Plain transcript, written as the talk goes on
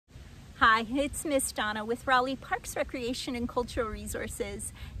Hi, it's Miss Donna with Raleigh Parks Recreation and Cultural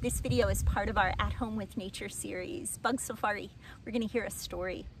Resources. This video is part of our At Home with Nature series, Bug Safari. We're going to hear a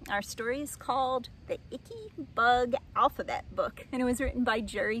story. Our story is called The Icky Bug Alphabet Book, and it was written by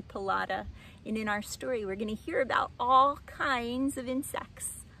Jerry Pilata. And in our story, we're going to hear about all kinds of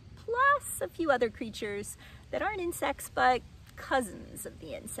insects, plus a few other creatures that aren't insects, but cousins of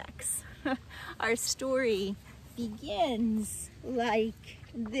the insects. Our story begins like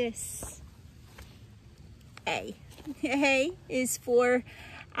this. A. A is for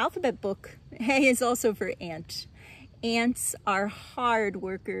alphabet book. A is also for ant. Ants are hard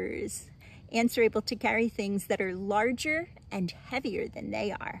workers. Ants are able to carry things that are larger and heavier than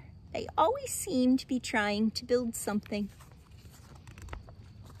they are. They always seem to be trying to build something.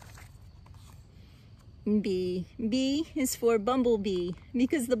 B. B is for bumblebee.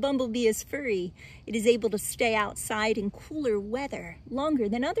 Because the bumblebee is furry, it is able to stay outside in cooler weather longer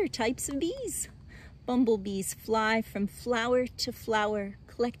than other types of bees. Bumblebees fly from flower to flower,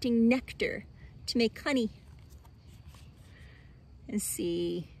 collecting nectar to make honey. And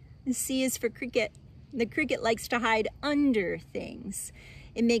C. C is for cricket. The cricket likes to hide under things.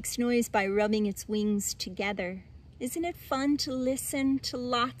 It makes noise by rubbing its wings together. Isn't it fun to listen to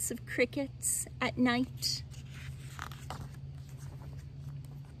lots of crickets at night?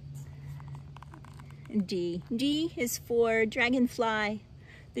 D. D is for dragonfly.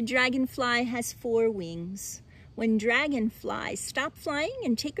 The dragonfly has 4 wings. When dragonflies stop flying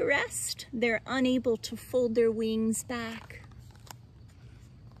and take a rest, they're unable to fold their wings back.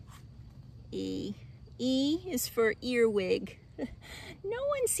 E. E is for earwig. No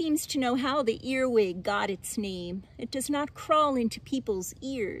one seems to know how the earwig got its name. It does not crawl into people's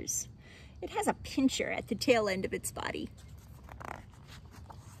ears. It has a pincher at the tail end of its body.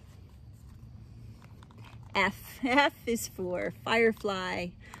 F. F is for firefly.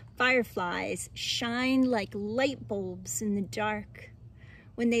 Fireflies shine like light bulbs in the dark.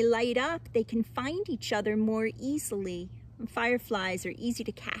 When they light up, they can find each other more easily. Fireflies are easy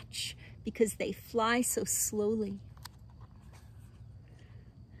to catch because they fly so slowly.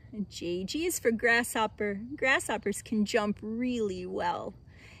 G. G is for grasshopper. Grasshoppers can jump really well.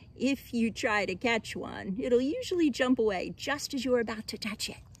 If you try to catch one, it'll usually jump away just as you're about to touch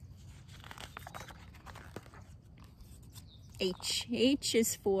it. H. H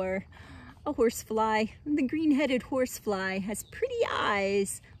is for a horsefly. The green-headed horsefly has pretty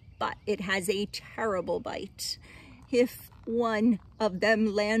eyes, but it has a terrible bite. If one of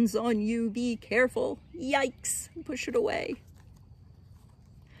them lands on you, be careful. Yikes, push it away.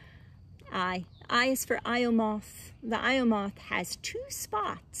 I. I is for Iomoth. The Iomoth has 2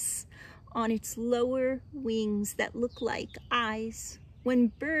 spots on its lower wings that look like eyes.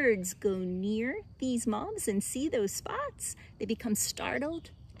 When birds go near these moths and see those spots, they become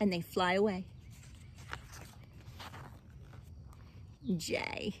startled and they fly away.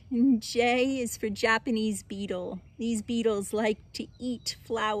 J. J is for Japanese beetle. These beetles like to eat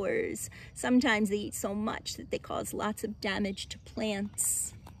flowers. Sometimes they eat so much that they cause lots of damage to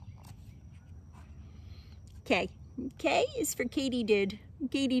plants. K. K is for katydid.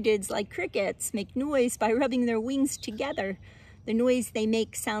 Katydids, like crickets, make noise by rubbing their wings together. The noise they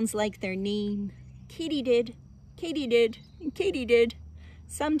make sounds like their name. Katydid, katydid, katydid.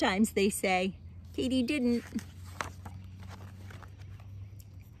 Sometimes they say, Katy didn't.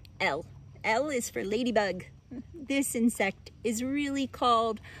 L. L is for ladybug. This insect is really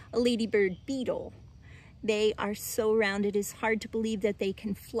called a ladybird beetle. They are so round it is hard to believe that they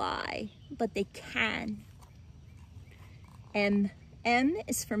can fly, but they can. M. M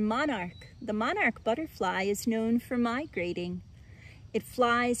is for monarch. The monarch butterfly is known for migrating. It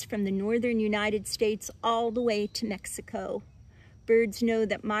flies from the northern United States all the way to Mexico. Birds know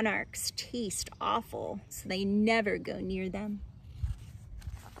that monarchs taste awful, so they never go near them.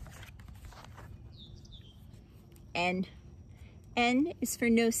 N. N is for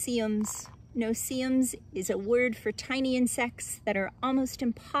no-see-ums. No-see-ums is a word for tiny insects that are almost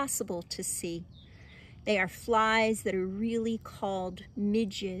impossible to see. They are flies that are really called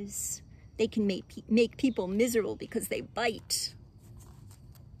midges. They can make people miserable because they bite.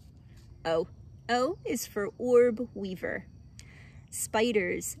 O. O is for orb weaver.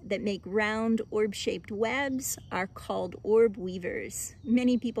 Spiders that make round orb-shaped webs are called orb weavers.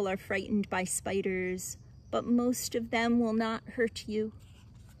 Many people are frightened by spiders, but most of them will not hurt you.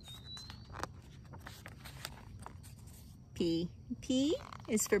 P. P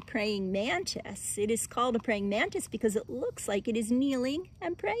is for praying mantis. It is called a praying mantis because it looks like it is kneeling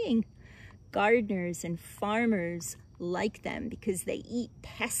and praying. Gardeners and farmers like them because they eat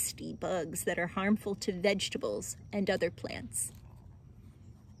pesky bugs that are harmful to vegetables and other plants.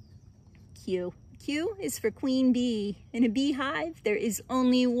 Q. Q is for queen bee. In a beehive, there is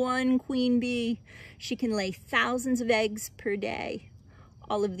only one queen bee. She can lay thousands of eggs per day.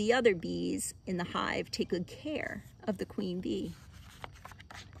 All of the other bees in the hive take good care of the queen bee.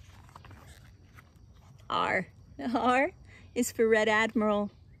 R. R is for red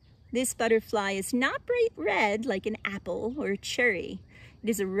admiral. This butterfly is not bright red like an apple or a cherry. It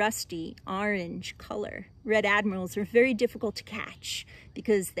is a rusty orange color. Red admirals are very difficult to catch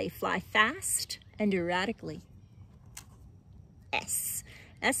because they fly fast and erratically. S.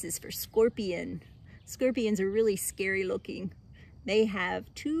 S is for scorpion. Scorpions are really scary looking. They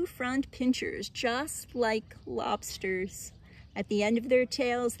have two front pinchers, just like lobsters. At the end of their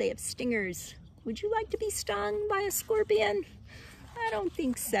tails, they have stingers. Would you like to be stung by a scorpion? I don't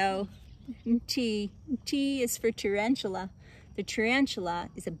think so. T. T is for tarantula. The tarantula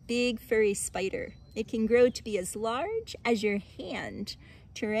is a big furry spider. It can grow to be as large as your hand.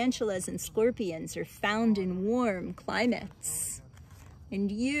 Tarantulas and scorpions are found in warm climates. And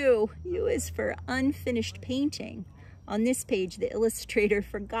U is for unfinished painting. On this page, the illustrator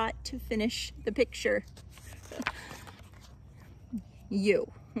forgot to finish the picture. U.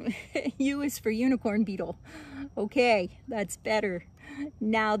 U is for unicorn beetle. Okay, that's better.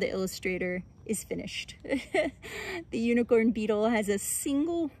 Now the illustrator is finished. The unicorn beetle has a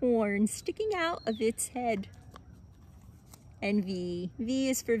single horn sticking out of its head. And V. V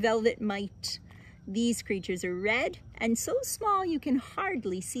is for velvet mite. These creatures are red and so small you can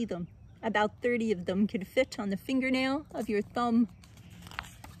hardly see them. About 30 of them could fit on the fingernail of your thumb.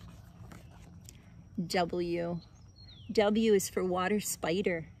 W. W is for water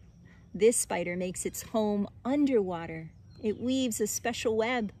spider. This spider makes its home underwater. It weaves a special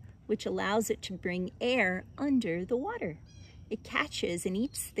web which allows it to bring air under the water. It catches and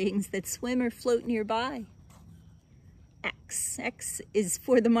eats things that swim or float nearby. X. X is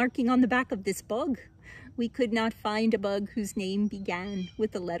for the marking on the back of this bug. We could not find a bug whose name began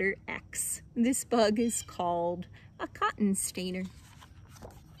with the letter X. This bug is called a cotton stainer.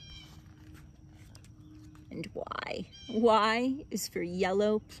 And Y. Y is for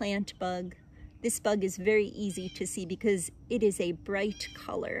yellow plant bug. This bug is very easy to see because it is a bright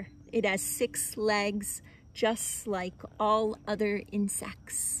color. It has 6 legs, just like all other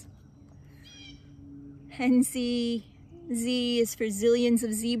insects. And Z. Z is for zillions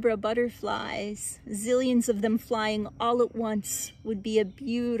of zebra butterflies. Zillions of them flying all at once would be a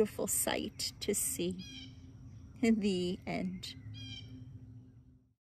beautiful sight to see. The end.